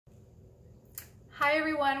Hi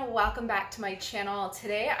everyone, welcome back to my channel.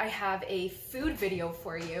 Today I have a food video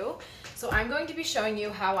for you. So I'm going to be showing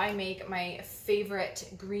you how I make my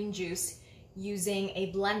favorite green juice using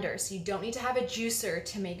a blender. So you don't need to have a juicer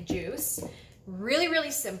to make juice.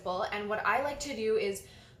 Really simple. And what I like to do is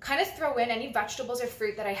kind of throw in any vegetables or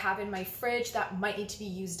fruit that I have in my fridge that might need to be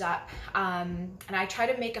used up. And I try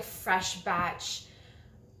to make a fresh batch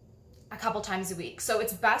a couple times a week. So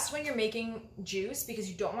it's best when you're making juice because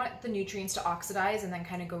you don't want the nutrients to oxidize and then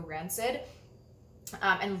kind of go rancid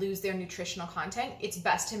and lose their nutritional content. It's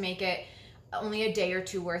best to make it only a day or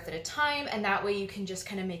two worth at a time, and that way you can just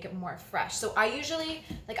kind of make it more fresh. So I usually,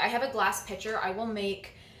 I have a glass pitcher, I will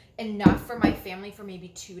make enough for my family for maybe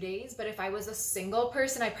 2 days, but if I was a single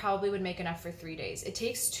person, I probably would make enough for 3 days. It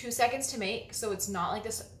takes 2 seconds to make, so it's not like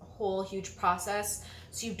this whole huge process.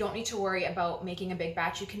 So you don't need to worry about making a big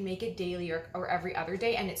batch. You can make it daily or every other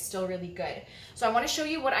day and it's still really good. So I want to show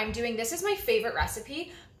you what I'm doing. This is my favorite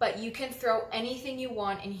recipe, but you can throw anything you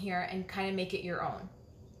want in here and kind of make it your own.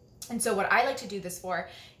 And so what I like to do this for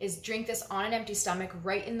is drink this on an empty stomach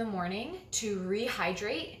right in the morning to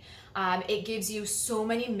rehydrate. It gives you so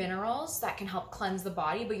many minerals that can help cleanse the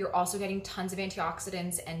body, but you're also getting tons of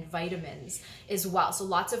antioxidants and vitamins as well. So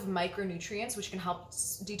lots of micronutrients, which can help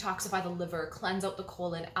detoxify the liver, cleanse out the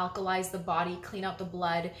colon, alkalize the body, clean out the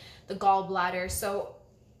blood, the gallbladder. So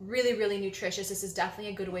really nutritious. This is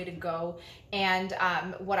definitely a good way to go. And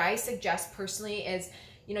what I suggest personally is,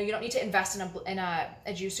 you don't need to invest in a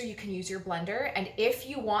juicer. You can use your blender. And if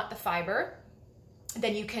you want the fiber,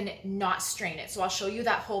 then you can not strain it. So I'll show you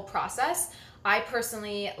that whole process. I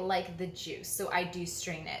personally like the juice, so I do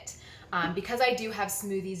strain it. Because I do have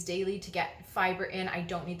smoothies daily to get fiber in, I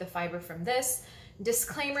don't need the fiber from this.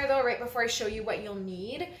 Disclaimer though, right before I show you what you'll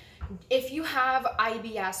need, if you have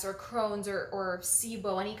IBS or Crohn's or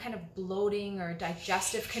SIBO, any kind of bloating or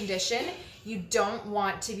digestive condition, you don't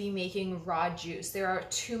want to be making raw juice. There are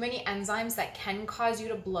too many enzymes that can cause you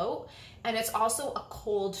to bloat, and it's also a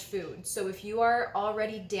cold food. So if you are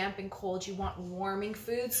already damp and cold, you want warming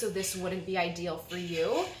food, so this wouldn't be ideal for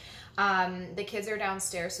you. The kids are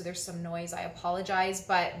downstairs, so there's some noise. I apologize,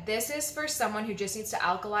 but this is for someone who just needs to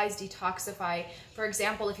alkalize, detoxify. For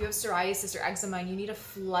example, if you have psoriasis or eczema and you need a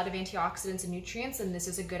flood of antioxidants and nutrients, then this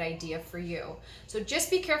is a good idea for you. So just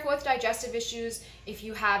be careful with digestive issues. If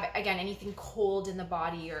you have, again, anything cold in the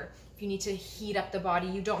body, or if you need to heat up the body,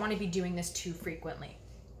 you don't want to be doing this too frequently.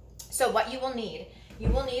 So what you will need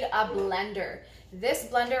a blender. This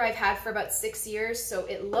blender I've had for about 6 years, so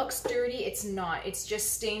it looks dirty. It's not. It's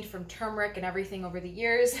just stained from turmeric and everything over the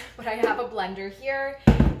years, but I have a blender here.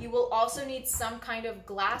 You will also need some kind of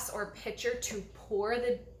glass or pitcher to pour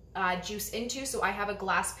the juice into, so I have a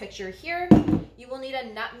glass pitcher here. You will need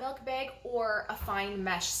a nut milk bag or a fine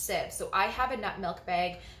mesh sieve. So I have a nut milk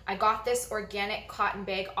bag. I got this organic cotton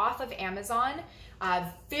bag off of Amazon.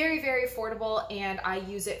 Very affordable, and I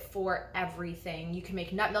use it for everything. You can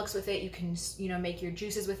make nut milks with it, you can make your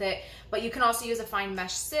juices with it, but you can also use a fine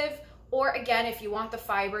mesh sieve, or again, if you want the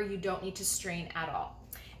fiber, you don't need to strain at all.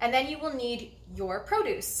 And then you will need your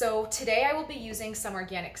produce. So today I will be using some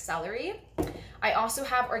organic celery. I also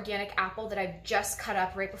have organic apple that I've just cut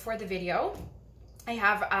up right before the video. I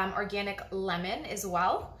have organic lemon as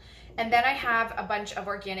well. And then I have a bunch of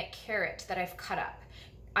organic carrot that I've cut up.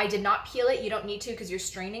 I did not peel it. You don't need to because you're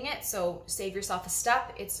straining it, so save yourself a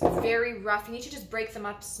step. It's very rough. You need to just break them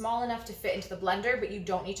up small enough to fit into the blender, but you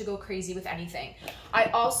don't need to go crazy with anything. I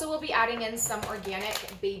also will be adding in some organic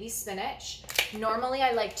baby spinach. Normally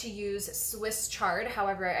I like to use Swiss chard,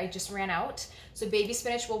 however I just ran out. So baby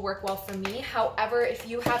spinach will work well for me. However, if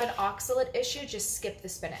you have an oxalate issue, just skip the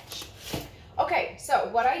spinach. Okay, so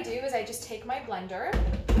what I do is I just take my blender,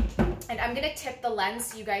 and I'm gonna tip the lens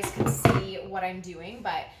so you guys can see what I'm doing,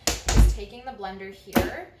 but just taking the blender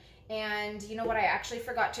here. And you know what, I actually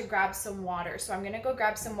forgot to grab some water. So I'm gonna go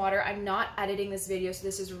grab some water. I'm not editing this video, so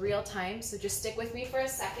this is real time. So just stick with me for a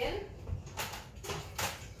second.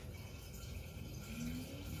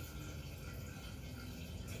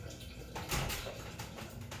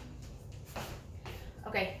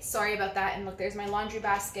 Okay, sorry about that. And look, there's my laundry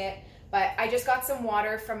basket. But I just got some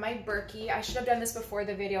water from my Berkey. I should have done this before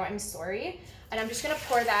the video, I'm sorry. And I'm just gonna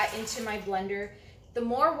pour that into my blender. The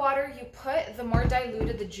more water you put, the more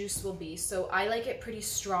diluted the juice will be. So I like it pretty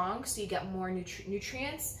strong so you get more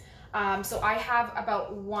nutrients. So I have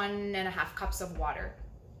about 1.5 cups of water.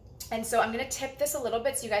 And so I'm gonna tip this a little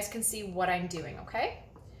bit so you guys can see what I'm doing, okay?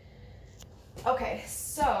 Okay,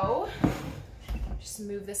 so just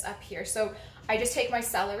move this up here. So I just take my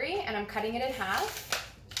celery and I'm cutting it in half,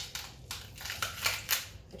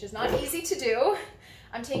 which is not easy to do.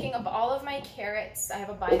 I'm taking up all of my carrots. I have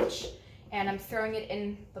a bunch, and I'm throwing it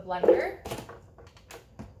in the blender.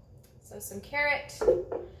 So some carrot,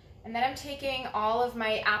 and then I'm taking all of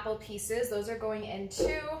my apple pieces. Those are going in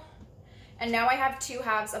too. And now I have 2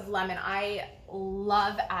 halves of lemon. I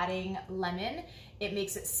love adding lemon. It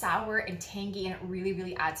makes it sour and tangy, and it really,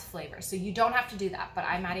 really adds flavor. So you don't have to do that, but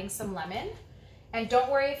I'm adding some lemon. And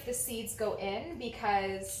don't worry if the seeds go in,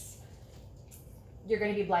 because you're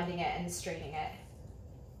going to be blending it and straining it.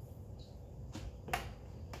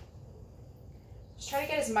 Just try to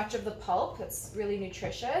get as much of the pulp. It's really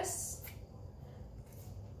nutritious.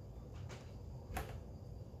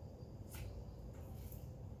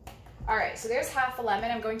 All right, so there's half a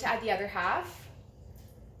lemon. I'm going to add the other half.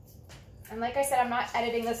 And like I said, I'm not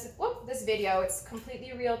editing this video. It's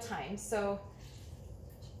completely real time. So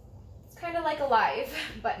it's kind of like a live,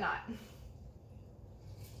 but not.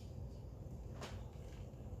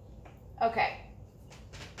 Okay.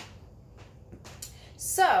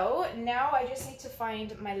 So now I just need to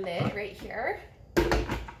find my lid right here.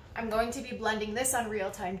 I'm going to be blending this on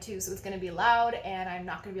real time too, so it's going to be loud and I'm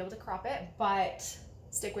not going to be able to crop it, but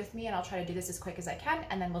stick with me and I'll try to do this as quick as I can,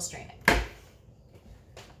 and then we'll strain it.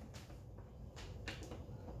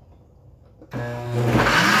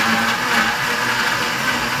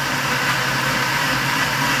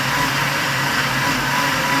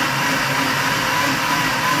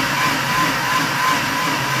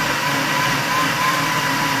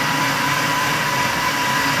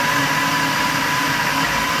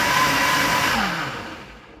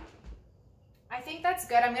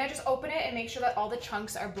 Good. I'm going to just open it and make sure that all the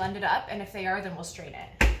chunks are blended up, and if they are, then we'll strain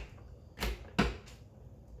it.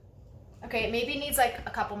 Okay, it maybe needs like a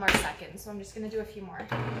couple more seconds, so I'm just going to do a few more.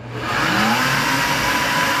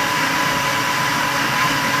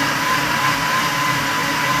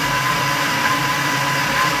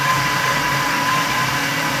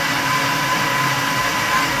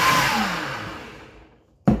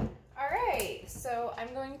 All right, so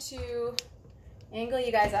I'm going to angle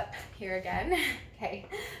you guys up here again. Okay,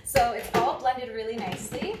 so it's all blended really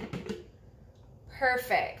nicely.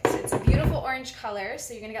 Perfect. It's a beautiful orange color,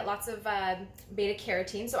 so you're gonna get lots of beta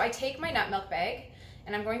carotene. So I take my nut milk bag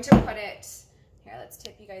and I'm going to put it, here, let's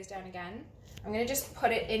tip you guys down again. I'm gonna just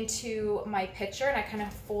put it into my pitcher and I kind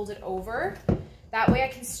of fold it over. That way I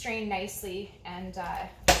can strain nicely and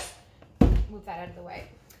move that out of the way.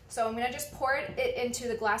 So I'm gonna just pour it into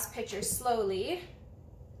the glass pitcher slowly.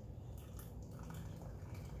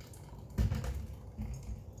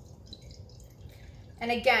 And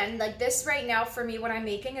again, like this right now for me, what I'm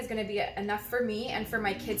making is gonna be enough for me and for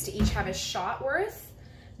my kids to each have a shot worth.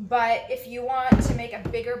 But if you want to make a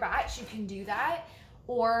bigger batch, you can do that.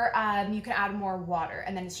 Or you can add more water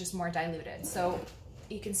and then it's just more diluted. So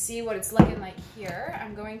you can see what it's looking like here.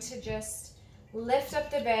 I'm going to just lift up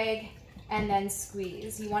the bag and then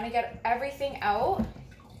squeeze. You wanna get everything out,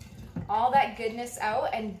 all that goodness out,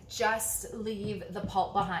 and just leave the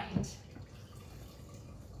pulp behind.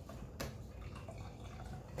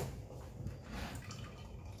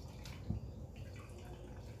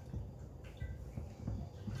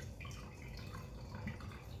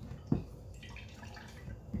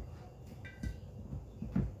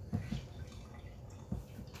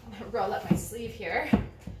 Roll up my sleeve here.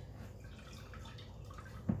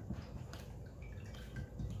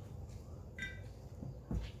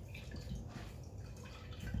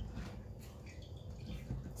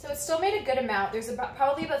 So it still made a good amount. There's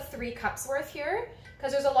probably about 3 cups worth here,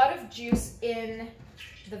 because there's a lot of juice in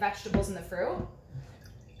the vegetables and the fruit.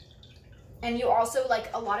 And you also, like,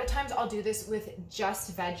 a lot of times I'll do this with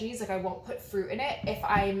just veggies, like I won't put fruit in it if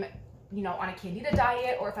I'm, you know, on a candida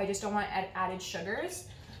diet, or if I just don't want added sugars.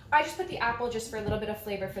 I just put the apple just for a little bit of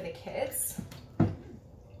flavor for the kids.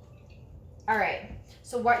 All right,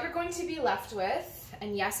 so what you're going to be left with,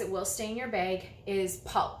 and yes, it will stain your bag, is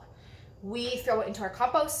pulp. We throw it into our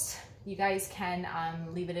compost. You guys can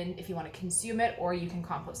leave it in if you want to consume it, or you can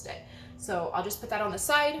compost it. So I'll just put that on the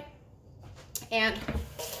side and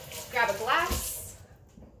grab a glass.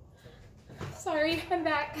 Sorry, I'm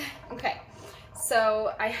back. Okay,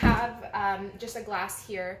 so I have just a glass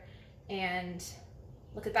here, and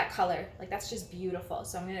look at that color, like that's just beautiful.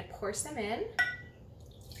 So I'm gonna pour some in.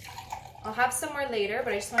 I'll have some more later,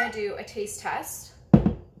 but I just wanna do a taste test.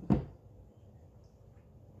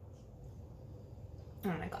 Oh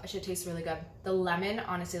my gosh, it tastes really good. The lemon,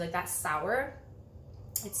 honestly, like that's sour.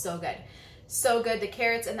 It's so good. So good, the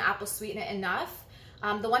carrots and the apple sweeten it enough.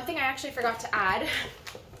 The one thing I actually forgot to add,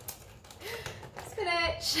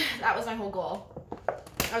 spinach. That was my whole goal.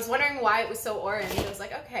 I was wondering why it was so orange. I was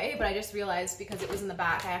like, okay, but I just realized because it was in the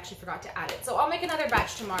back, I actually forgot to add it. So I'll make another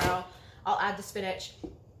batch tomorrow. I'll add the spinach.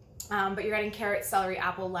 but you're getting carrot, celery,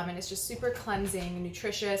 apple, lemon. It's just super cleansing,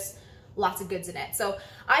 nutritious, lots of goods in it. So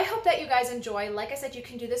I hope that you guys enjoy. Like I said, you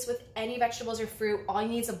can do this with any vegetables or fruit. All you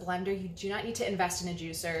need is a blender. You do not need to invest in a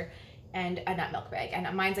juicer and a nut milk bag.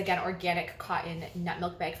 And mine's, again, organic cotton nut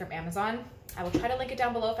milk bag from Amazon. I will try to link it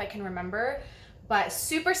down below if I can remember. But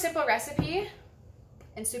super simple recipe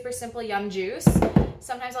and super simple yum juice.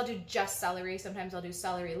 Sometimes I'll do just celery. Sometimes I'll do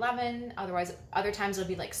celery lemon. Other times it'll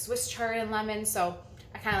be like Swiss chard and lemon. So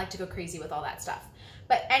I kind of like to go crazy with all that stuff.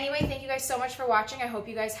 But anyway, thank you guys so much for watching. I hope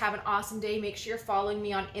you guys have an awesome day. Make sure you're following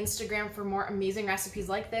me on Instagram for more amazing recipes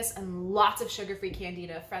like this and lots of sugar-free,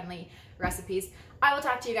 candida-friendly recipes. I will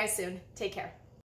talk to you guys soon. Take care.